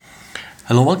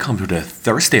Hello, welcome to the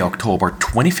Thursday, October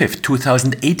 25th,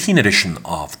 2018 edition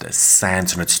of the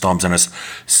SANS Internet Storm Center's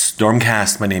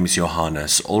StormCast. My name is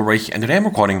Johannes Ulrich and today I'm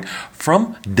recording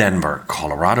from Denver,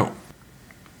 Colorado.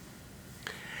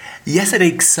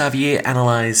 Yesterday, Xavier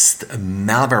analyzed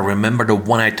malware. Remember the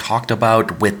one I talked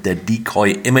about with the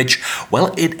decoy image?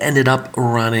 Well, it ended up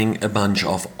running a bunch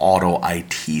of auto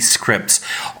IT scripts.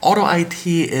 Auto IT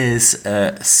is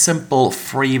a simple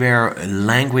freeware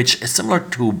language similar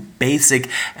to BASIC,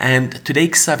 and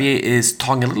today Xavier is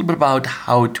talking a little bit about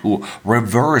how to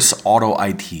reverse auto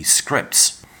IT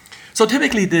scripts. So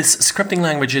typically this scripting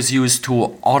language is used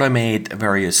to automate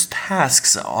various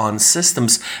tasks on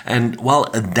systems, and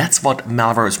well, that's what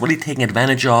malware is really taking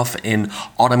advantage of in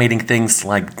automating things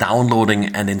like downloading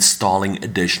and installing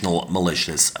additional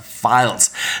malicious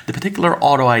files. The particular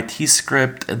auto IT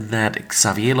script that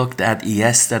Xavier looked at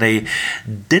yesterday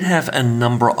did have a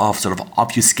number of sort of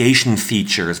obfuscation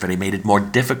features that made it more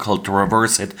difficult to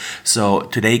reverse it. So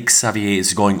today Xavier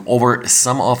is going over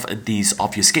some of these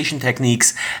obfuscation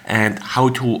techniques and how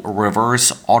to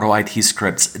reverse auto IT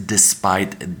scripts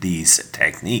despite these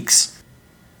techniques.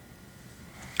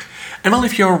 And well,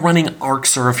 if you're running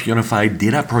ArcServe Unified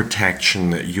Data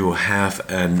Protection, you have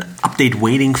an update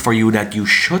waiting for you that you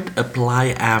should apply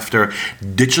after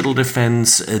Digital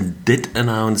Defense did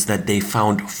announce that they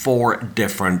found 4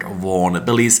 different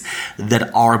vulnerabilities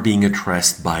that are being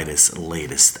addressed by this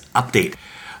latest update.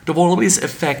 The vulnerabilities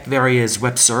affect various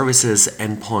web services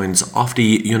endpoints of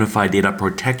the Unified Data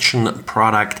Protection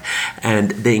product,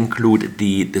 and they include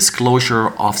the disclosure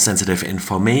of sensitive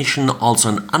information, also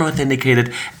an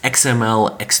unauthenticated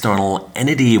XML external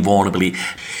entity vulnerability.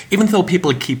 Even though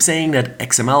people keep saying that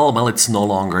XML, well, it's no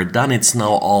longer done, it's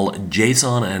now all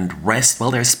JSON and REST.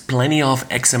 Well, there's plenty of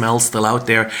XML still out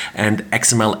there, and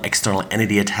XML external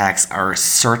entity attacks are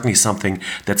certainly something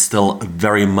that's still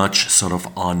very much sort of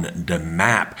on the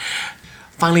map.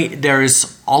 Finally, there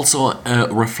is also a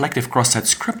reflective cross-site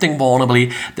scripting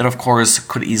vulnerability that of course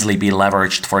could easily be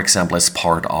leveraged, for example, as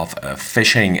part of a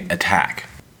phishing attack.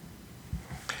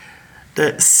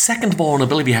 The second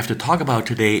vulnerability we have to talk about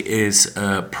today is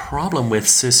a problem with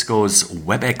Cisco's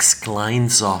WebEx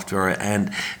client software,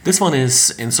 and this one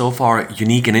is insofar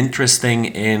unique and interesting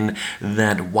in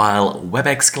that while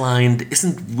WebEx client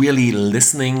isn't really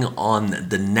listening on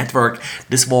the network,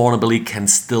 this vulnerability can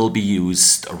still be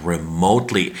used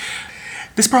remotely.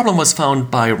 This problem was found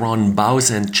by Ron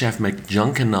Baus and Jeff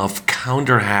McJunkin of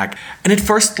CounterHack, and it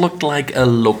first looked like a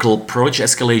local approach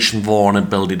escalation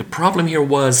vulnerability. The problem here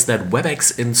was that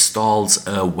WebEx installs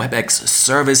a WebEx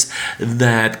service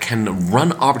that can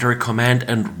run arbitrary command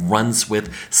and runs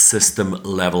with system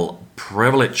level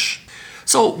privilege.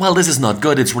 So, while this is not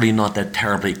good, it's really not that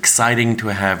terribly exciting to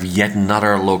have yet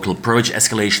another local approach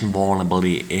escalation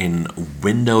vulnerability in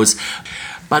Windows.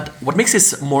 But what makes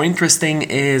this more interesting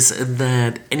is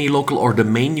that any local or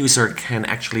domain user can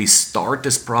actually start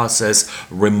this process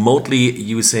remotely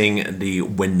using the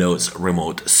Windows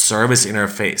Remote Service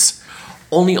interface.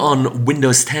 Only on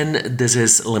Windows 10, this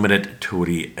is limited to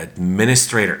the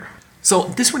administrator. So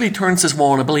this really turns this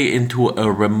vulnerability into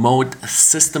a remote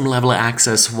system level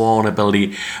access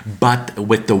vulnerability, but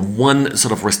with the one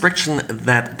sort of restriction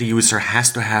that the user has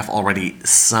to have already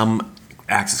some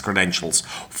access credentials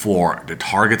for the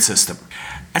target system.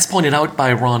 As pointed out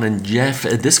by Ron and Jeff,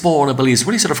 this vulnerability is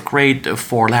really sort of great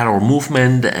for lateral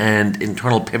movement and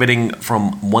internal pivoting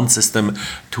from one system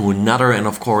to another, and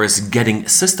of course getting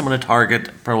system on a target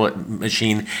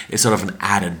machine is sort of an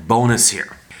added bonus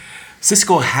here.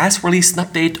 Cisco has released an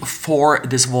update for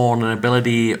this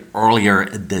vulnerability earlier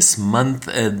this month.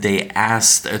 They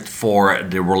asked for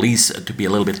the release to be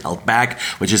a little bit held back,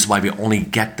 which is why we only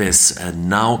get this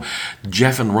now.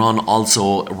 Jeff and Ron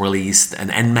also released an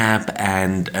Nmap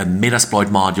and a Metasploit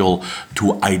module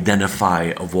to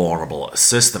identify vulnerable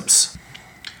systems.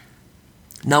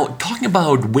 Now, talking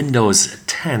about Windows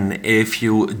 10, if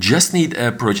you just need a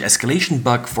approach escalation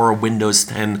bug for Windows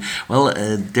 10, well,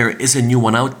 there is a new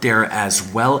one out there as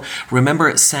well.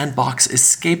 Remember Sandbox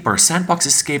Escaper. Sandbox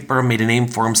Escaper made a name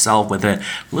for himself with a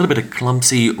little bit of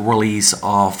clumsy release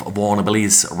of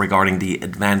vulnerabilities regarding the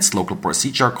Advanced Local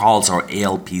Procedure Calls, or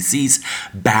ALPCs,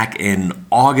 back in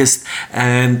August,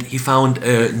 and he found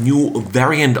a new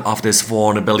variant of this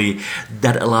vulnerability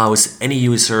that allows any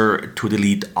user to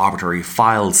delete arbitrary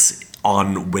files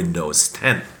on Windows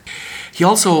 10. He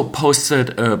also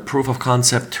posted a proof of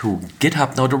concept to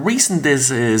GitHub. Now, the reason this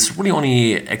is really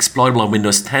only exploitable on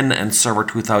Windows 10 and Server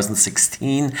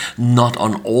 2016, not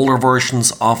on older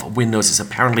versions of Windows, is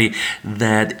apparently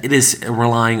that it is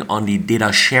relying on the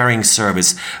data sharing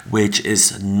service, which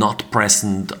is not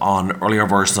present on earlier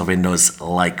versions of Windows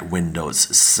like Windows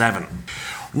 7.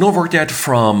 No word yet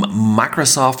from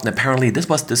Microsoft, and apparently this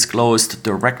was disclosed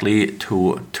directly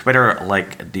to Twitter,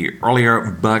 like the earlier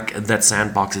bug that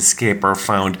Sandbox Escaper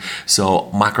found. So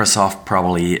Microsoft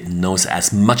probably knows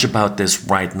as much about this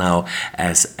right now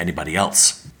as anybody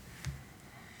else.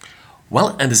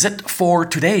 Well, and that's it for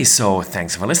today. So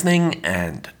thanks for listening,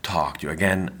 and talk to you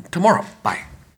again tomorrow. Bye.